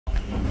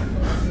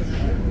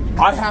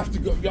I have to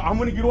go. I'm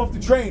gonna get off the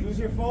train. Use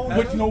your phone.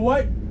 But you know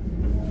what?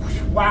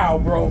 Wow,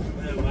 bro.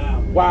 Man,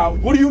 wow. Wow.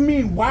 What do you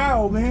mean,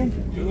 wow, man?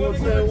 You know what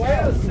I'm saying?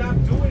 Wow. Stop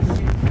doing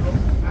shit, bro.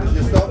 This is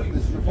your stuff?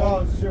 This is your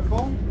phone? This is your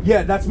phone?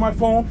 Yeah, that's my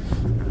phone.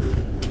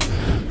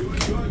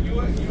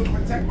 You're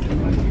protected.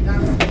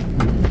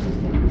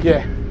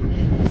 Yeah.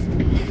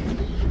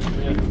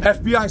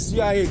 FBI,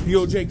 CIA,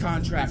 DOJ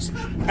contracts,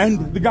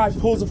 and the guy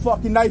pulls a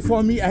fucking knife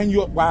on me, and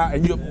you're wow,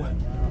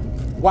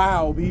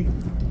 B,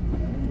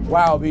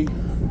 wow, B,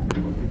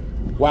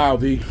 wow,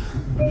 B.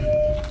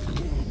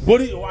 What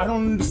do you, I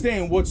don't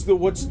understand. What's?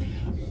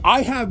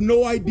 I have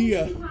no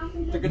idea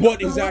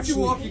what is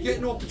actually. You're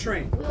getting off the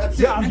train. That's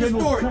it. Yeah, I'm End the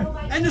getting off story. the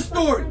train. End the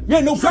story. Yeah,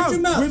 no Shut problem.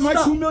 your mouth. With my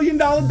Stop. $2 million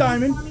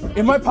diamond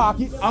in my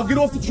pocket, I'll get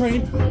off the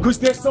train because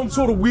there's some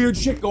sort of weird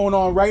shit going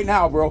on right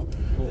now, bro.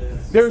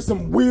 There's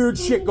some weird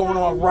shit going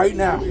on right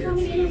now.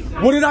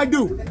 What did I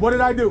do? What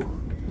did I do?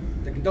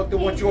 The conductor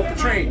wants you off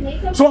the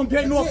train. So I'm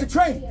getting off the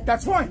train.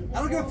 That's fine. I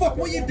don't give a fuck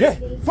what you did.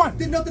 Yeah, fine.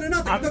 Did nothing or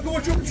nothing. The conductor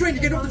wants you off the train.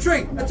 You're getting off the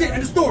train. That's it.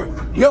 End the story.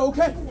 Yeah,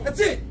 okay.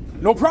 That's it.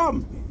 No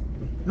problem.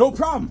 No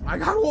problem. I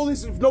got all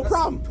this. No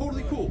problem.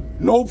 Totally cool.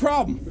 No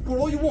problem. Record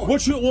all you want.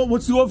 What's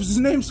the officers'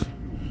 names?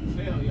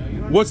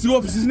 What's the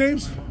officers'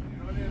 names?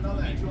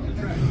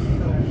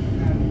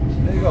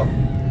 There you go.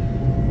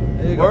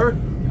 There you go. Word.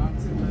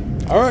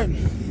 All right.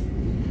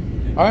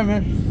 All right,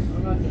 man.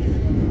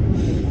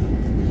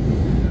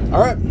 All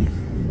right.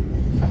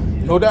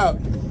 No doubt.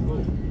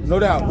 No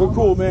doubt. We're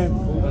cool,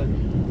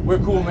 man. We're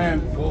cool,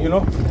 man. You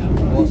know?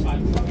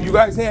 You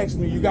guys asked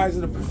me. You guys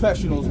are the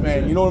professionals,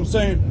 man. You know what I'm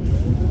saying?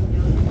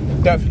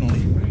 Definitely.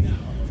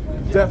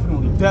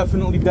 Definitely.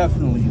 Definitely.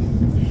 Definitely.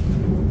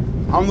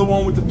 I'm the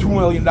one with the $2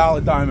 million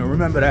diamond.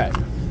 Remember that.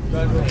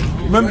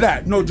 Remember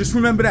that. No, just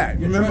remember that.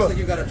 Remember Like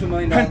you got a $2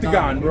 million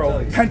Pentagon,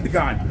 bro.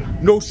 Pentagon.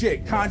 No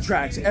shit.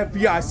 Contracts.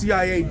 FBI,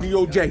 CIA,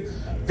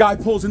 DOJ. Guy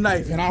pulls a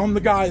knife, and I'm the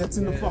guy that's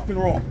in the fucking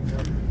wrong.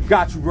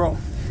 Got you, bro.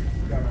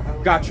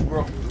 Got you,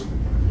 bro.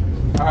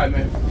 All right,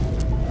 man.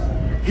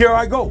 Here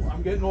I go.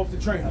 I'm getting off the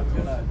train.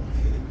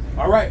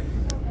 All right.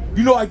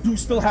 You know I do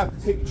still have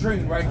to take the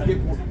train, right? Get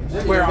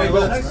where I Wait for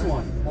go. the next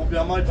one. Won't be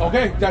on my train.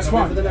 Okay, that's Wait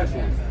fine. for the next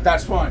one.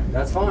 That's fine.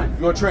 That's fine.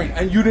 Your train.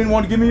 And you didn't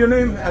want to give me your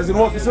name as an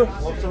officer?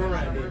 Officer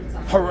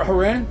Haran.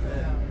 Haran?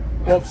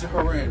 Officer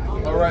Haran.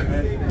 All right,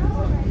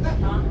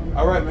 man.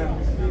 All right, man.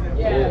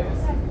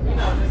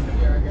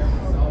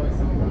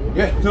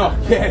 Yeah, no,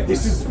 yeah,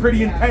 this is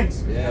pretty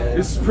intense. Yeah.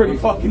 This is pretty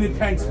fucking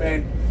intense,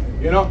 man.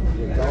 You know?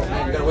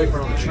 Man, you gotta wait for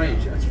another train.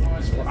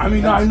 I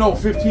mean, I know,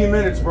 15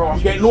 minutes, bro. I'm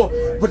getting off.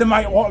 But then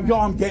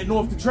I'm getting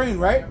off the train,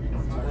 right?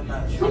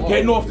 I'm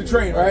getting off the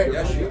train, right?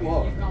 Yes, you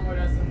are.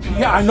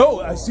 Yeah, I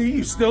know. I see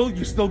you're still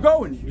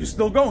going. You're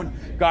still going.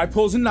 Guy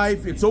pulls a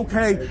knife. It's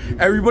okay.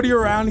 Everybody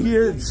around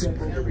here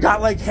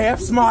got like half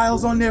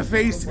smiles on their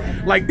face.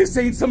 Like this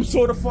ain't some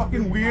sort of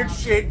fucking weird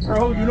shit,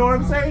 bro. You know what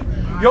I'm saying?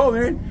 Yo,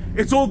 man,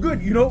 it's all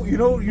good. You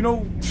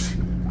know.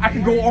 I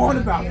can go on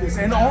about this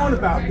and on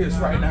about this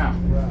right now.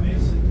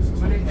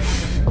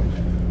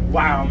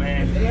 Wow,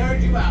 man. They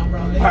heard you out, bro.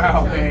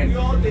 Wow, man. We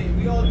all did.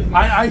 We all did.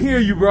 I hear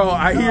you, bro.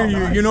 I hear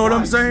you. You know what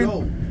I'm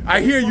saying? I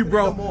hear you,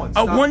 bro.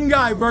 One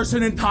guy versus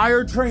an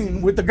entire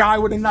train with the guy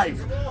with a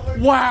knife.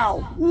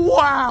 Wow.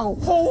 Wow.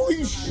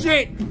 Holy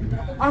shit.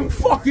 I'm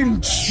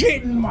fucking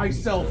shitting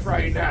myself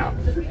right now.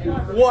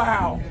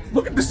 Wow.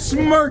 Look at the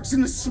smirks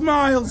and the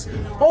smiles.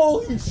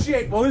 Holy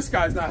shit. Well, this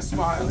guy's not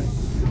smiling.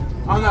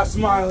 I'm not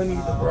smiling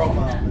either, bro.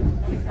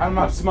 I'm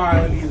not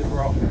smiling either,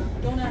 bro.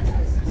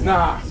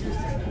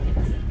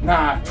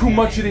 Nah, too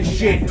much of this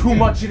shit,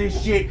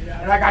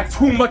 and I got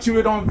too much of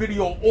it on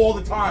video all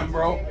the time,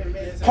 bro.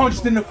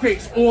 Punched in the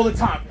face all the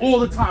time,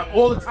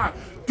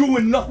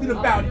 doing nothing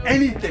about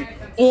anything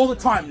all the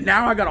time.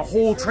 Now I got a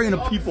whole train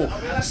of people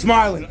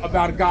smiling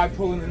about a guy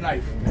pulling a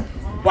knife.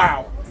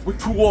 Wow, with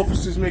 2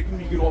 officers making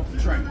me get off the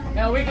train.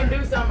 No, we can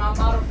do something. I'll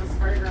model for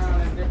spray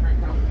ground in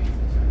different companies.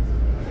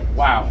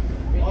 Wow.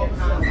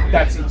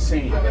 That's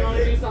insane.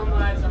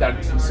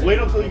 That's insane. Wait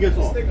until he gets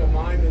off.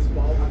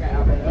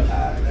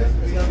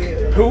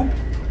 Who?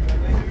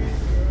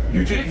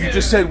 You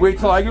just said wait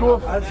till I get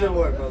off? I said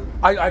what, brother?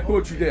 I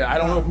thought you did. I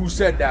don't know who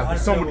said that, but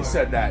somebody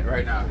said that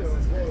right now.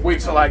 Wait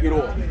till I get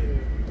off.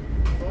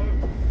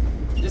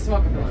 Just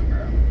smoke a blunt,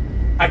 bro.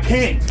 I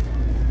can't.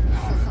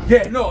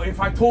 Yeah, no, if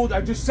I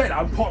just said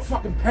I'm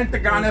fucking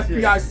Pentagon,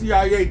 FBI,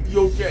 CIA,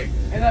 DOJ.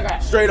 It's okay.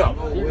 Straight up.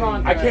 You're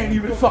going I can't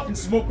even fucking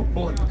smoke a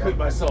blunt to cut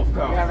myself We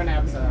have down. an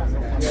episode.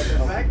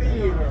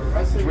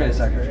 Wait a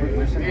second.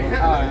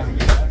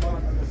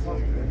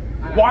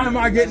 Why am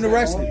I getting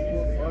arrested?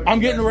 I'm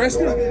getting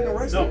arrested?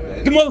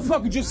 The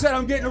motherfucker just said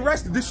I'm getting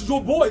arrested. This is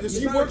your boy.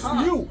 He works for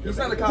you. He's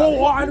not a cop. Well,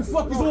 why the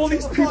fuck is all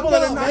these people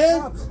that are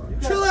not cops?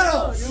 Chill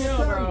out. Chill,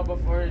 bro,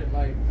 before,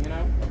 like, you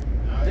know,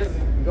 just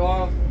go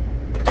off,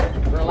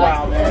 relax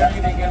Wow, before man.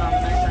 you get on the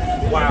next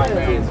train. Wow,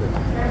 man.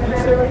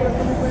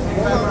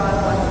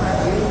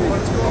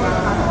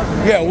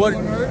 Yeah, what?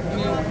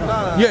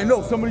 Yeah,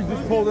 no, somebody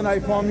just pulled a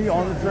knife on me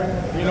on the train.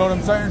 You know what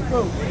I'm saying?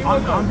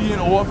 I'm being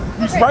off.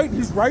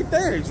 He's right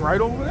there. He's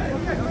right over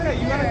there.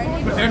 Okay, you gotta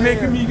call But they're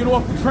making me get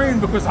off the train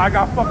because I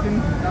got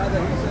fucking...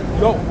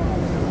 Yo.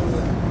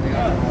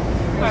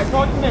 Alright,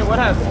 talk to me. What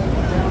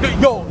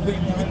happened? Yo,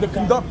 the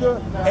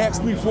conductor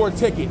asked me for a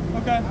ticket.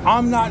 Okay.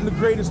 I'm not in the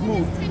greatest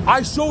mood.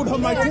 I showed her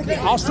my ticket.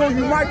 I'll show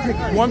you my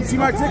ticket. You want to see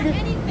my ticket?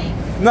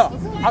 No.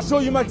 I'll show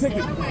you my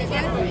ticket.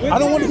 I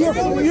don't want to hear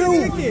from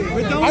you.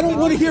 I don't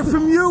want to hear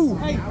from you.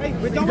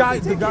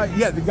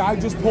 The guy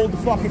just pulled the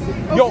fucking...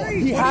 Yo,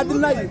 he had the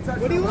knife.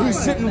 He's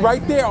sitting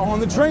right there on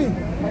the train.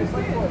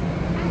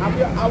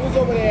 I was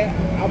over there.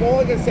 I'm all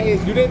I can say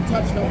is you didn't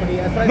touch nobody.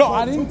 No,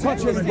 I didn't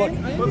touch anybody.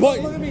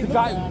 But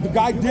the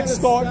guy did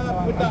start.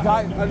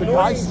 The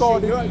guy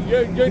started.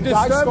 You're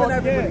disturbing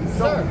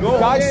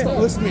everybody.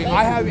 Listen to me.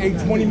 I have a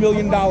 $20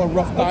 million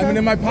rough diamond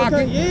in my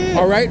pocket.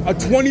 All right, a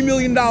 $20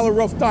 million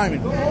rough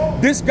diamond.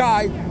 This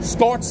guy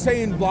starts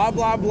saying blah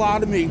blah blah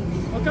to me.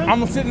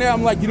 I'm sitting there.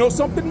 I'm like, you know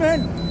something,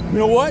 man? You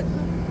know what?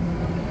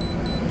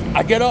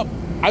 I get up.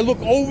 I look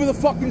over the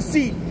fucking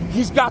seat.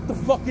 He's got the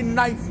fucking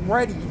knife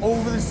ready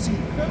over the seat.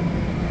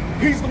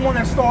 He's the one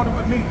that started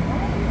with me.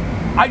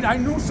 I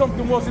knew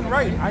something wasn't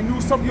right. I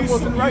knew something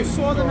wasn't right. You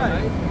saw the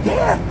knife?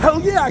 Yeah, hell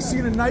yeah, I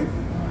seen a knife.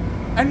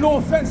 And no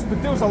offense, but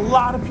there was a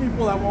lot of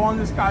people that were on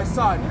this guy's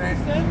side,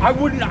 man. I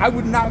would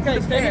not put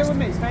it stay here past. with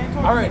me. Stay and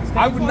talk All right, to me.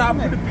 I would not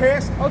put it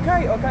past.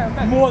 Okay.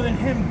 More than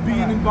him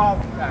being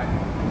involved with that.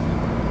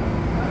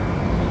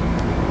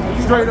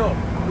 Straight up.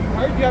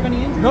 Do you have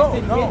any injuries? No,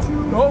 Did he no, hit you?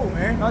 no,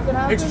 man. Nothing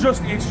happened? It's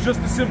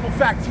just a simple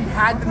fact. He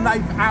had the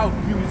knife out.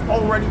 He was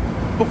already,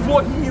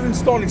 before he even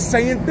started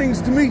saying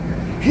things to me,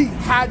 he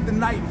had the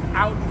knife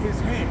out in his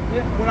hand.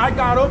 Yeah. When I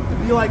got up to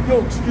be like,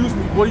 yo, excuse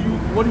me, what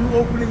are you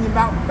opening your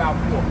mouth about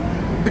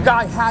for? The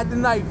guy had the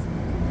knife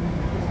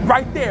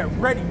right there,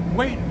 ready,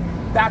 waiting.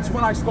 That's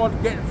when I started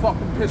getting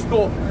fucking pissed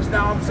off. Because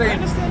now I'm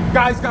saying,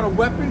 guy's got a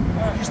weapon,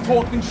 he's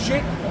talking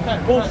shit,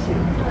 bullshit.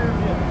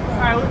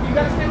 Alright, you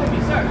gotta stand with me,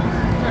 sir.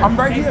 I'm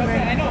right here,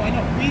 man. I know.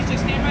 Please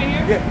just stand right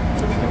here. Yeah.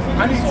 So we can finish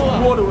I need this all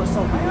some up. water or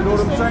something, you know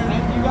what I'm saying?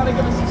 You gotta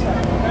give us a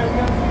second, okay? We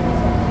gotta figure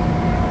this out.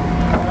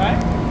 Alright?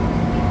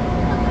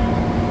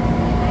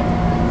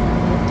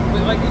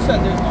 But like you said,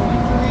 there's no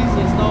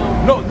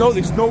injuries,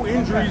 there's no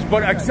injuries,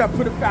 but except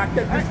for the fact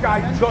that this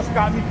guy just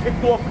got me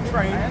kicked off the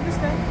train. I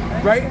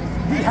understand. Right?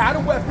 He had a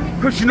weapon.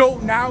 Because, you know,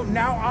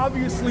 now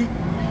obviously,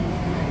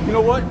 you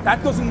know what?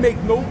 That doesn't make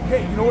no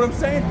case. You know what I'm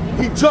saying?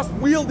 He just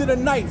wielded a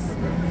knife.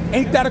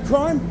 Ain't that a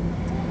crime?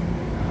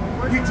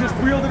 He just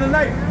wielded a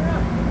knife.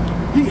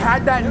 He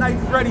had that knife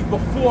ready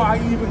before I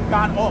even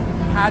got up.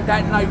 Had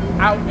that knife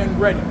out and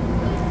ready.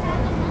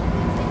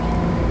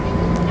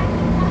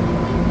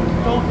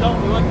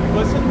 Don't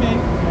listen to me.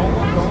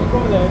 Don't go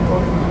there.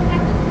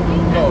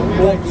 No,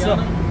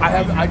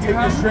 I take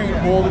this train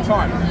all the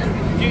time.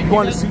 You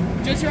want to see?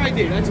 Just your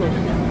ID, that's all.